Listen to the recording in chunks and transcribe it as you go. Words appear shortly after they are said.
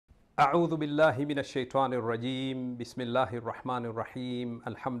أعوذ بالله من الشيطان الرجيم بسم الله الرحمن الرحيم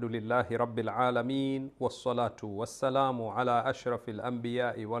الحمد لله رب العالمين والصلاة والسلام على أشرف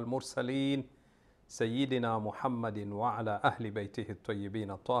الأنبياء والمرسلين سيدنا محمد وعلى أهل بيته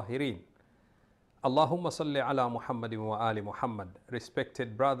الطيبين الطاهرين اللهم صل على محمد وآل محمد.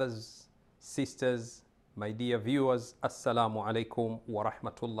 Respected brothers, sisters, my dear viewers, Assalamu alaikum wa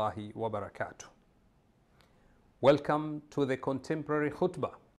rahmatullahi wa barakatuh. Welcome to the contemporary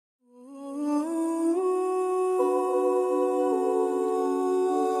khutbah.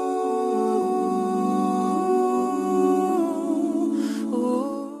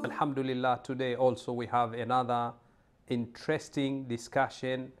 Alhamdulillah, today also we have another interesting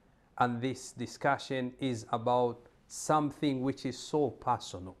discussion, and this discussion is about something which is so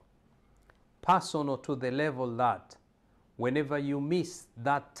personal. Personal to the level that whenever you miss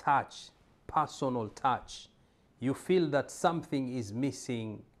that touch, personal touch, you feel that something is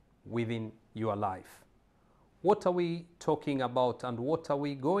missing within your life. What are we talking about, and what are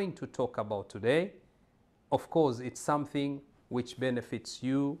we going to talk about today? Of course, it's something which benefits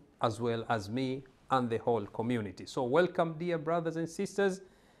you as well as me and the whole community. So welcome, dear brothers and sisters,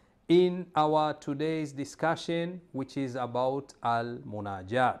 in our today's discussion, which is about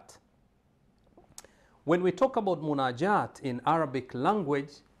Al-Munajat. When we talk about Munajat in Arabic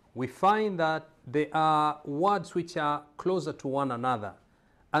language, we find that there are words which are closer to one another.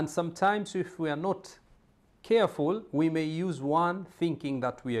 And sometimes if we are not careful, we may use one thinking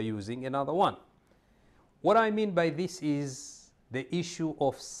that we are using another one. What I mean by this is the issue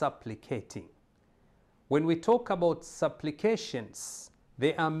of supplicating. When we talk about supplications,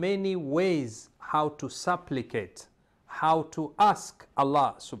 there are many ways how to supplicate, how to ask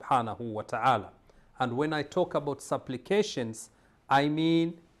Allah subhanahu wa ta'ala. And when I talk about supplications, I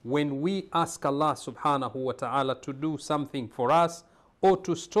mean when we ask Allah subhanahu wa ta'ala to do something for us or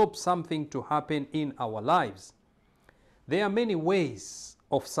to stop something to happen in our lives. There are many ways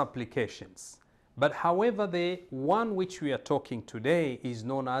of supplications. But however, the one which we are talking today is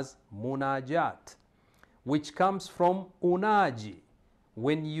known as Munajat, which comes from Unaji.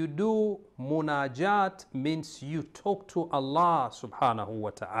 When you do Munajat, means you talk to Allah subhanahu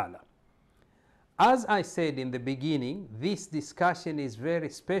wa ta'ala. As I said in the beginning, this discussion is very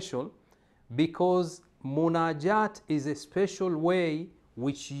special because Munajat is a special way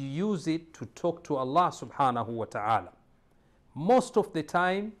which you use it to talk to Allah subhanahu wa ta'ala. Most of the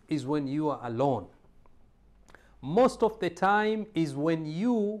time is when you are alone. Most of the time is when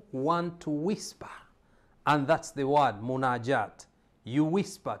you want to whisper. And that's the word, munajat. You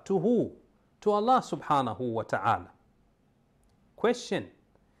whisper to who? To Allah subhanahu wa ta'ala. Question.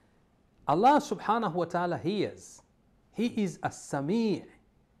 Allah subhanahu wa ta'ala hears. He is as-sami',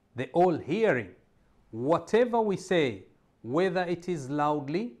 the all-hearing. Whatever we say, whether it is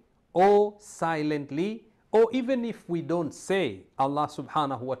loudly or silently, or even if we don't say, Allah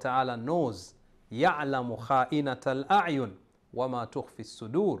subhanahu wa ta'ala knows. يَعْلَمُ خَائِنَةَ الْأَعْيُنِ وَمَا تُخْفِي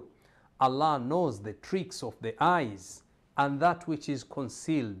الصُّدُورِ. Allah knows the tricks of the eyes and that which is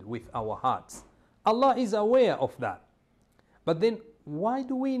concealed with our hearts. Allah is aware of that. But then why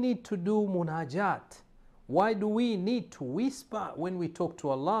do we need to do munajat? Why do we need to whisper when we talk to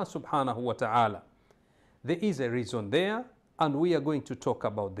Allah subhanahu wa ta'ala? There is a reason there, and we are going to talk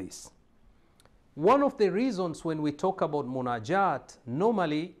about this. One of the reasons when we talk about munajat,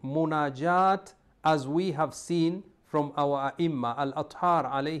 normally munajat, as we have seen from our Imma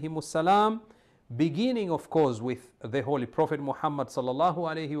al-Athhar alayhimus salam, beginning of course with the Holy Prophet Muhammad sallallahu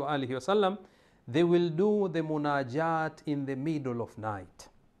alayhi wa alihi wasallam, they will do the munajat in the middle of night,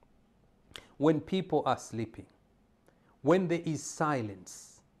 when people are sleeping, when there is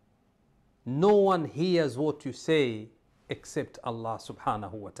silence. No one hears what you say except Allah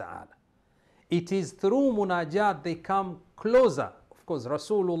subhanahu wa ta'ala. It is through munajat they come closer. Of course,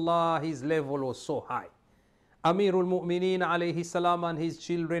 Rasulullah, his level was so high. Amirul Mu'mineen alayhi salam and his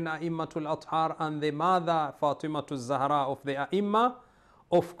children, A'immatul Athhar, and the mother, Fatimatul Zahra of the A'imma,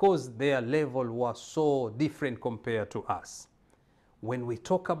 of course, their level was so different compared to us. When we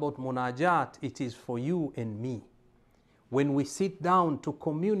talk about munajat, it is for you and me. When we sit down to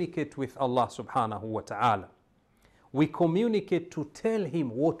communicate with Allah subhanahu wa ta'ala, we communicate to tell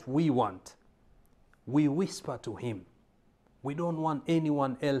Him what we want. We whisper to Him. We don't want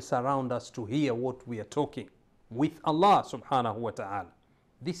anyone else around us to hear what we are talking with Allah subhanahu wa ta'ala.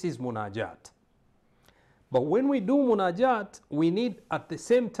 This is munajat. But when we do munajat, we need at the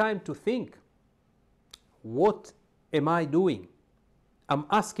same time to think, what am I doing? I'm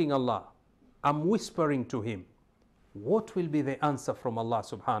asking Allah. I'm whispering to Him. What will be the answer from Allah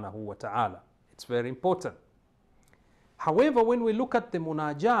subhanahu wa ta'ala? It's very important. However, when we look at the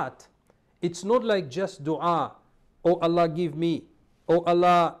munajat, it's not like just dua, oh Allah give me, oh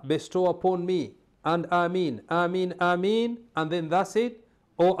Allah bestow upon me, and Ameen, Ameen, Ameen, and then that's it.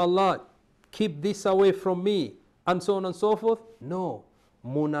 Oh Allah, keep this away from me, and so on and so forth. No.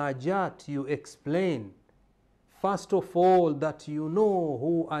 Munajat, you explain, first of all, that you know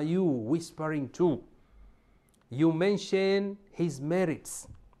who are you whispering to. You mention his merits.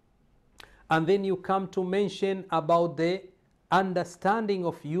 And then you come to mention about the understanding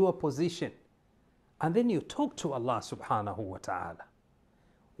of your position. And then you talk to Allah subhanahu wa ta'ala.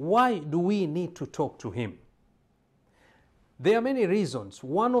 Why do we need to talk to him? There are many reasons.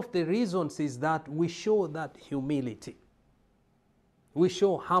 One of the reasons is that we show that humility. We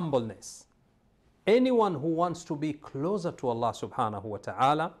show humbleness. Anyone who wants to be closer to Allah subhanahu wa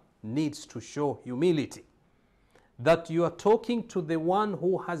ta'ala needs to show humility. That you are talking to the one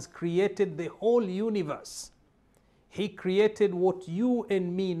who has created the whole universe. He created what you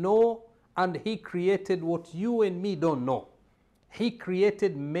and me know, and he created what you and me don't know. He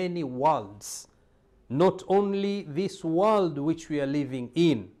created many worlds. Not only this world which we are living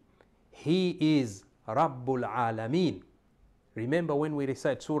in. He is Rabbul Alameen. Remember when we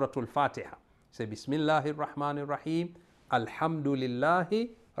recite Surah Al-Fatiha, say Bismillahir Rahmanir Rahim, Alhamdulillahi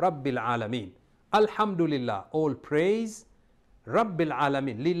Rabbil Alameen. Alhamdulillah, all praise, Rabbil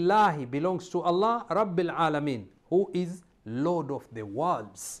Alameen. Lillahi belongs to Allah, Rabbil Alameen, who is Lord of the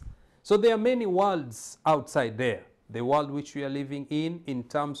worlds. So there are many worlds outside there. The world which we are living in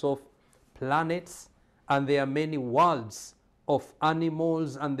terms of planets, and there are many worlds of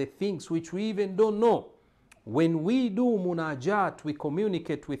animals and the things which we even don't know. When we do munajat, we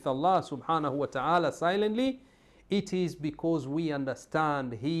communicate with Allah subhanahu wa ta'ala silently, it is because we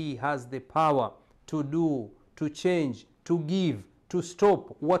understand He has the power to do, to change, to give, to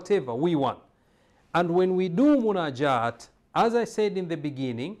stop whatever we want. And when we do munajat, as I said in the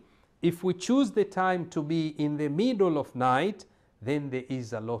beginning, if we choose the time to be in the middle of night, then there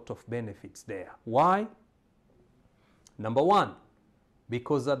is a lot of benefits there. Why? Number one,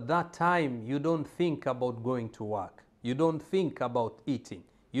 because at that time you don't think about going to work. You don't think about eating.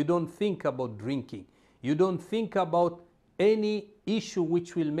 You don't think about drinking. You don't think about any issue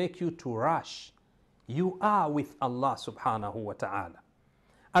which will make you to rush. You are with Allah subhanahu wa ta'ala.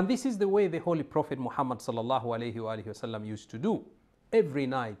 And this is the way the Holy Prophet Muhammad sallallahu alayhi wa sallam used to do. Every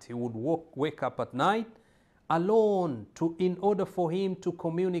night he would wake up at night alone in order for him to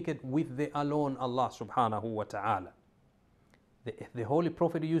communicate with the alone Allah subhanahu wa ta'ala. The Holy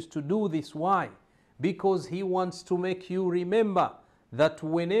Prophet used to do this. Why? Because he wants to make you remember that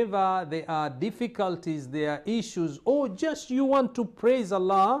whenever there are difficulties, there are issues, or just you want to praise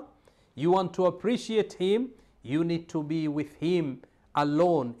Allah, you want to appreciate Him, you need to be with Him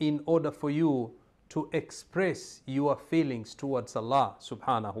alone in order for you to express your feelings towards Allah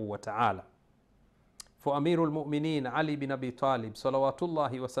subhanahu wa ta'ala. For Amirul Mu'mineen Ali bin Abi Talib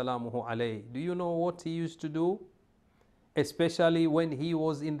salawatullahi wa salamuhu alayhi, do you know what he used to do? Especially when he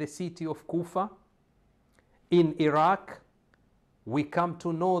was in the city of Kufa in Iraq, we come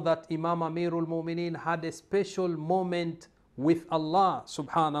to know that Imam Amirul Mu'mineen had a special moment with Allah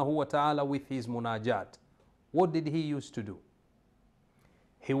subhanahu wa ta'ala with his munajat. What did he used to do?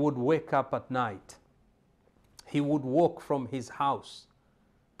 He would wake up at night. He would walk from his house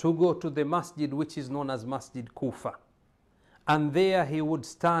to go to the masjid which is known as Masjid Kufa. And there he would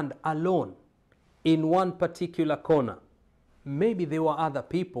stand alone in one particular corner. Maybe there were other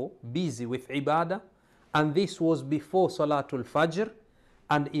people busy with ibadah, and this was before Salatul Fajr,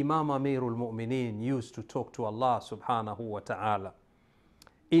 and Imam Amirul Mu'mineen used to talk to Allah subhanahu wa ta'ala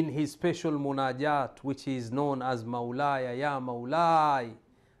in his special munajat, which is known as Mawlaya ya Mawlay,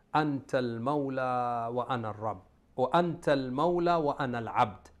 Antal Mawla wa Ana Rabb, or Antal Mawla wa Ana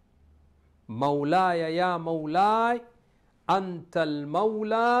Al-Abd. Mawlaya ya Mawlay, Antal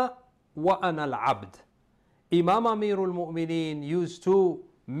Mawla wa Ana Al-Abd. Imam Amirul Mu'mineen used to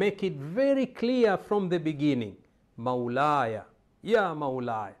make it very clear from the beginning. Mawlaya, Ya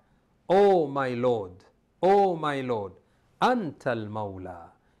Mawlaya, oh my Lord, oh my Lord, Antal Mawla,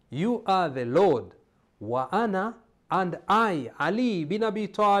 you are the Lord, wa ana, and I, Ali bin Abi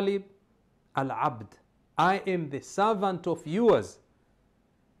Talib, Al-Abd, I am the servant of yours.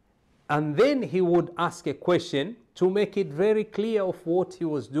 And then he would ask a question to make it very clear of what he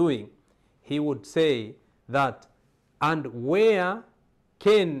was doing. He would say that, and where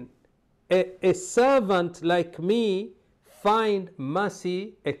can a servant like me find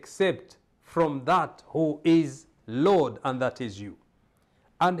mercy except from that who is Lord, and that is you?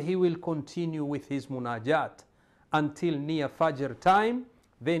 And he will continue with his munajat until near Fajr time.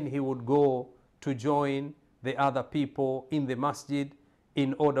 Then he would go to join the other people in the masjid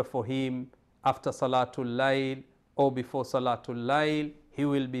in order for him after Salatul Layl or before Salatul Layl, he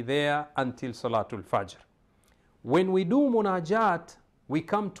will be there until Salatul Fajr. When we do Munajat, we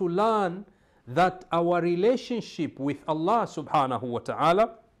come to learn that our relationship with Allah subhanahu wa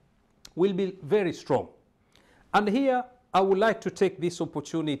ta'ala will be very strong. And here I would like to take this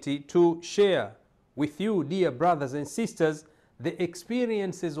opportunity to share with you, dear brothers and sisters, the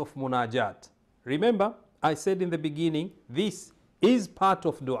experiences of Munajat. Remember, I said in the beginning, this is part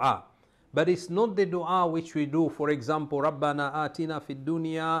of dua, but it's not the dua which we do. For example, Rabbana atina fid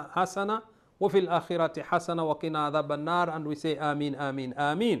dunya hasana wa fil akhirati hasana wa qina adhaban nar, and we say Amin, Amin,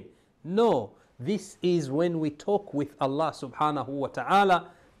 Amin. No, this is when we talk with Allah subhanahu wa ta'ala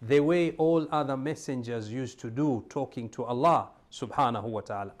the way all other messengers used to do, talking to Allah subhanahu wa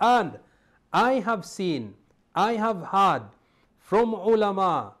ta'ala. And I have seen, I have heard from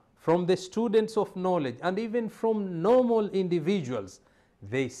ulama, from the students of knowledge, and even from normal individuals,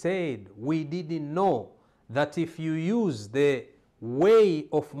 they said, we didn't know that if you use the way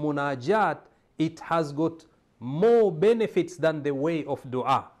of munajat, it has got more benefits than the way of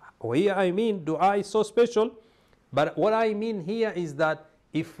dua. Here I mean dua is so special, but what I mean here is that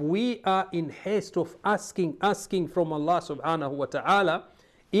if we are in haste of asking from Allah subhanahu wa ta'ala,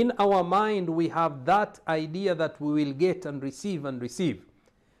 in our mind we have that idea that we will get and receive and receive.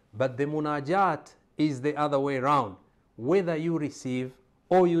 But the munajat is the other way around. Whether you receive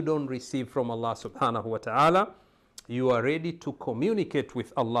or you don't receive from Allah subhanahu wa ta'ala, you are ready to communicate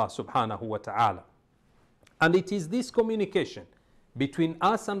with Allah subhanahu wa ta'ala. And it is this communication between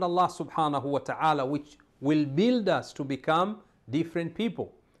us and Allah subhanahu wa ta'ala which will build us to become different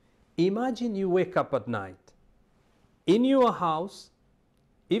people. Imagine you wake up at night in your house,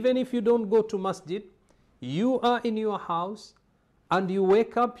 even if you don't go to masjid, you are in your house and you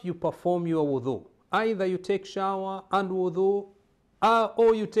wake up, you perform your wudu. Either you take shower and wudu,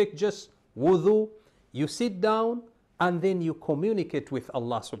 or you take just wudu, you sit down and then you communicate with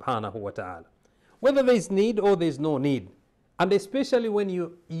Allah subhanahu wa ta'ala. Whether there is need or there is no need. And especially when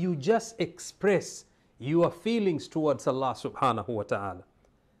you just express your feelings towards Allah subhanahu wa ta'ala.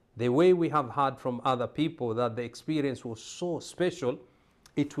 The way we have heard from other people that the experience was so special,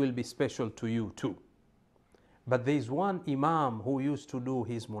 it will be special to you too. But there is one imam who used to do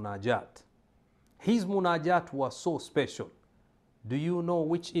his munajat. His munajat was so special. Do you know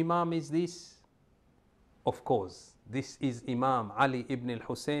which imam is this? Of course, this is Imam Ali ibn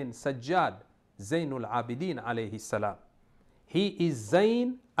al-Hussein Sajjad Zainul Abidin alayhi salam. He is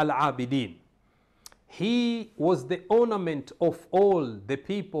Zain al-Abidin. He was the ornament of all the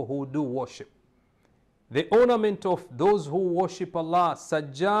people who do worship. The ornament of those who worship Allah.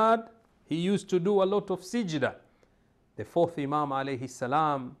 Sajjad, he used to do a lot of sijda. The fourth Imam alayhi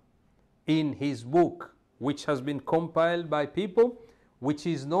salam, in his book, which has been compiled by people, which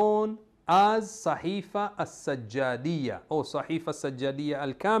is known as Sahifa as-Sajjadiyya or Sahifa as-Sajjadiyya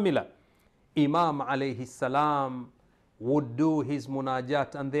al-Kamila, Imam alayhi salam would do his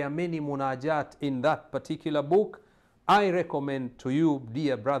munajat, and there are many munajat in that particular book. I recommend to you,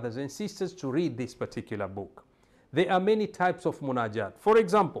 dear brothers and sisters, to read this particular book. There are many types of munajat. For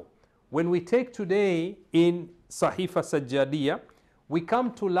example, when we take today in Sahifa Sajjadiyya, we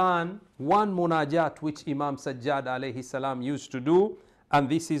come to learn one munajat which Imam Sajjad alayhi salam used to do, and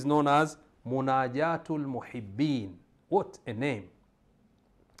this is known as Munajatul Muhibbin. What a name!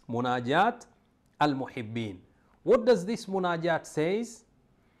 Munajat al-Muhibbin. What does this munajat says?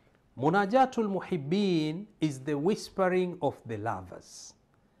 Munajatul Muhibbin is the whispering of the lovers.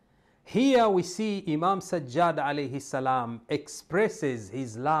 Here we see Imam Sajjad alayhi salam expresses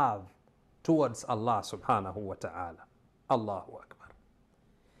his love towards Allah subhanahu wa ta'ala. Allahu Akbar.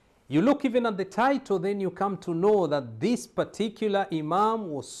 You look even at the title, then you come to know that this particular Imam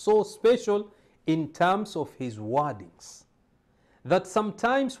was so special in terms of his wordings. That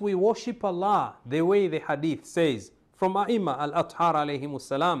sometimes we worship Allah the way the hadith says from A'imma al-Athhar alayhimus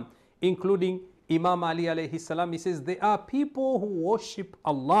salam, including Imam Ali alayhi salam. He says there are people who worship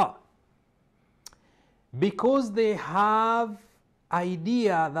Allah because they have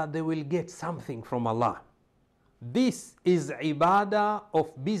idea that they will get something from Allah. This is ibadah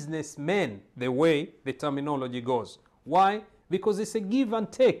of businessmen, the way the terminology goes. Why? Because it's a give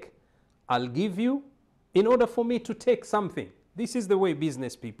and take. I'll give you in order for me to take something. This is the way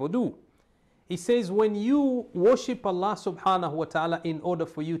business people do. He says when you worship Allah subhanahu wa ta'ala in order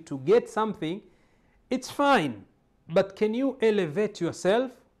for you to get something, it's fine. But can you elevate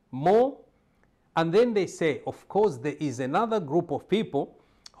yourself more? And then they say, of course, there is another group of people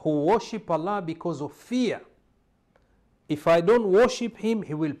who worship Allah because of fear. If I don't worship Him,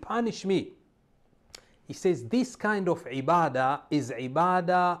 He will punish me. He says this kind of ibadah is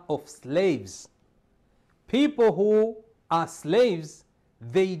ibadah of slaves. People who are slaves,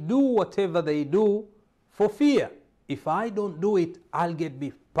 they do whatever they do for fear. If I don't do it, I'll get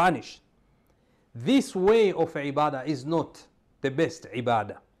punished. This way of ibadah is not the best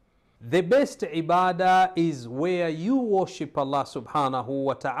ibadah. The best ibadah is where you worship Allah subhanahu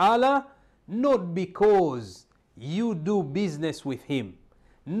wa ta'ala, not because you do business with Him,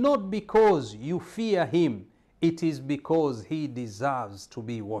 not because you fear Him. It is because He deserves to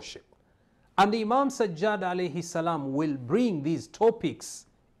be worshipped. And Imam Sajjad alayhi salam will bring these topics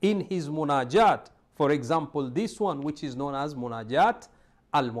in his Munajat. For example, this one, which is known as Munajat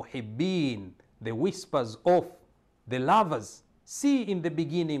al-Muhibbin, the whispers of the lovers. See in the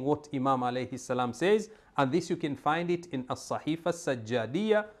beginning what Imam alayhi salam says, and this you can find it in As-Sahifa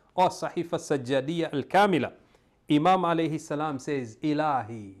Sajjadiyya or Sahifa Sajjadiyya al-Kamila. Imam alayhi salam says,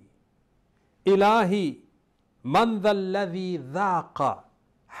 Ilahi, Ilahi, man dha alladhi dhaqa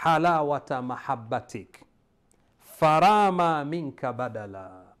halawata mahabbatik farama minka badala.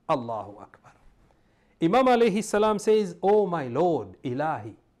 Allahu Akbar. Imam alayhi salam says, oh my Lord,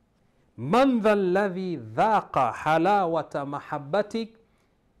 Ilahi, man dha alladhi dhaqa halawata mahabbatik,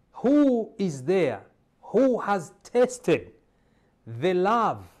 who is there who has tasted the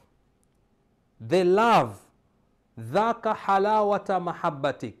love, dhaqa halawata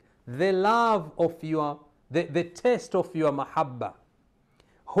mahabbatik, the love of your, the taste of your mahabba.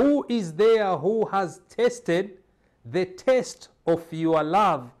 Who is there who has tasted the taste of your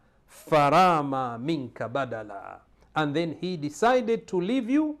love? Farama minka badala. And then he decided to leave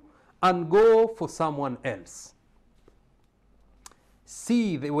you and go for someone else.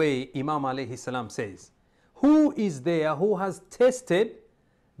 See the way Imam alayhi salam says, who is there who has tasted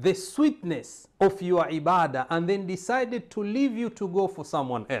the sweetness of your ibadah and then decided to leave you to go for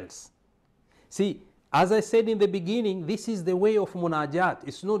someone else? See, as I said in the beginning, this is the way of munajat.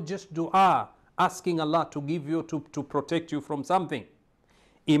 It's not just dua, asking Allah to give you, to protect you from something.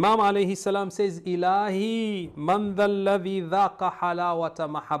 Imam alayhi salam says, Ilahi man dha alladhi dhaqa halawata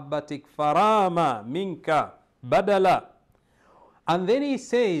mahabbatik farama minka badala. And then he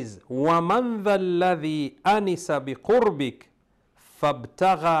says, وَمَنْ ذَا الَّذِي أَنِسَ بِقُرْبِكَ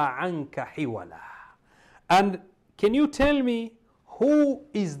فَابْتَغَى عَنْكَ حِوَلًا. And can you tell me who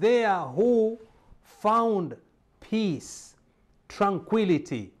is there who found peace,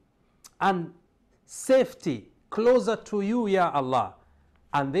 tranquility, and safety closer to you, Ya Allah?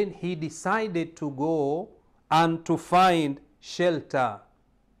 And then he decided to go and to find shelter,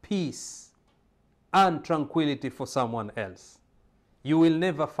 peace, and tranquility for someone else. You will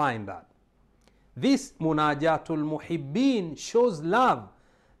never find that. This Munajatul Muhibbin shows love,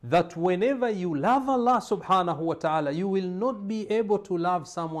 that whenever you love Allah subhanahu wa ta'ala, you will not be able to love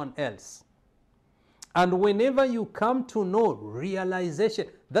someone else. And whenever you come to know realization,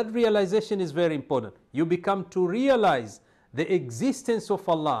 that realization is very important. You become to realize the existence of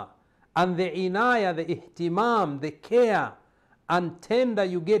Allah and the inayah, the ihtimam, the care and tender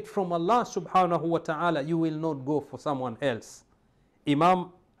you get from Allah subhanahu wa ta'ala, you will not go for someone else.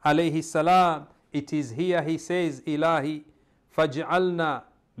 Imam alayhi salam, it is here he says, Ilahi faj'alna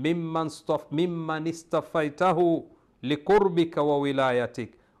mimman istafaytahu liqurbika wa wilayatik.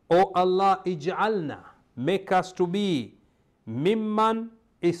 O Allah, ij'alna, make us to be mimman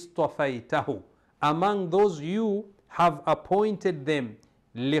istafaytahu, among those you have appointed them,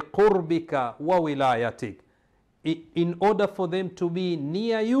 liqurbika wa wilayatik, in order for them to be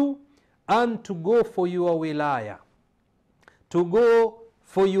near you and to go for your wilaya, to go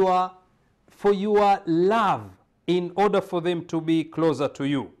for your love, in order for them to be closer to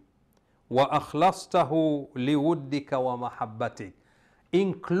you. Wa akhlastahu liwuddika wa mahabbatik.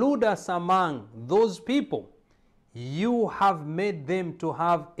 Include us among those people you have made them to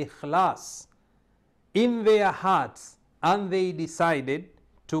have ikhlas in their hearts, and they decided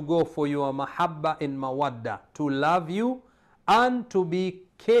to go for your mahabba and mawadda, to love you and to be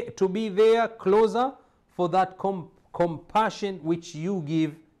there closer for that compassion which you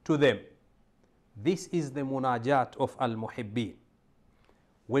give to them. This is the munajat of al-muhibbin.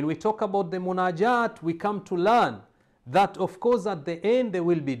 When we talk about the munajat, we come to learn that of course at the end there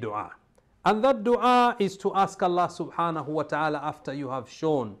will be dua. And that dua is to ask Allah subhanahu wa ta'ala after you have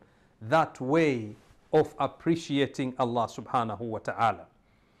shown that way of appreciating Allah subhanahu wa ta'ala.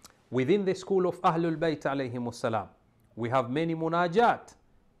 Within the school of Ahlul Bayt alayhimus salam, we have many munajat.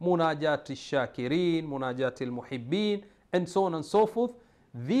 Munajat al-shakirin, munajat al-muhibbin, and so on and so forth.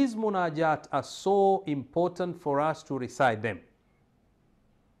 These munajat are so important for us to recite them.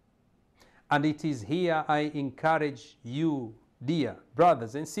 And it is here I encourage you, dear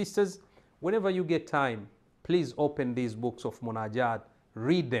brothers and sisters, Whenever you get time, please open these books of Munajat,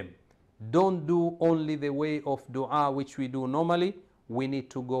 read them. Don't do only the way of dua which we do normally. We need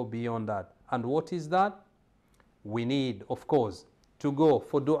to go beyond that. And what is that? We need, of course, to go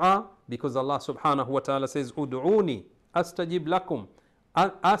for dua, because Allah subhanahu wa ta'ala says, Udu'uni astajib lakum.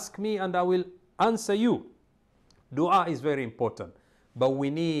 Ask me and I will answer you. Dua is very important. But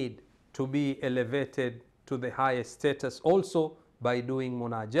we need to be elevated to the highest status also by doing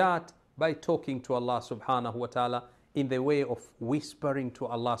munajat, by talking to Allah subhanahu wa ta'ala in the way of whispering to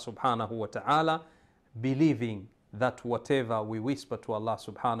Allah subhanahu wa ta'ala, believing that whatever we whisper to Allah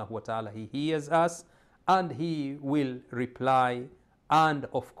subhanahu wa ta'ala, He hears us and He will reply, and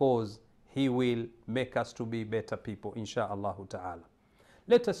of course He will make us to be better people, insha'Allah ta'ala.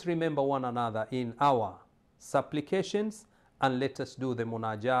 Let us remember one another in our supplications, and let us do the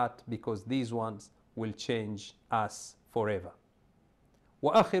munajat, because these ones will change us forever.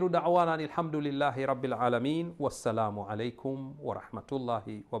 وآخر دعوانا الحمد لله رب العالمين والسلام عليكم ورحمة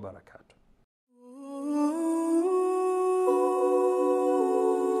الله وبركاته.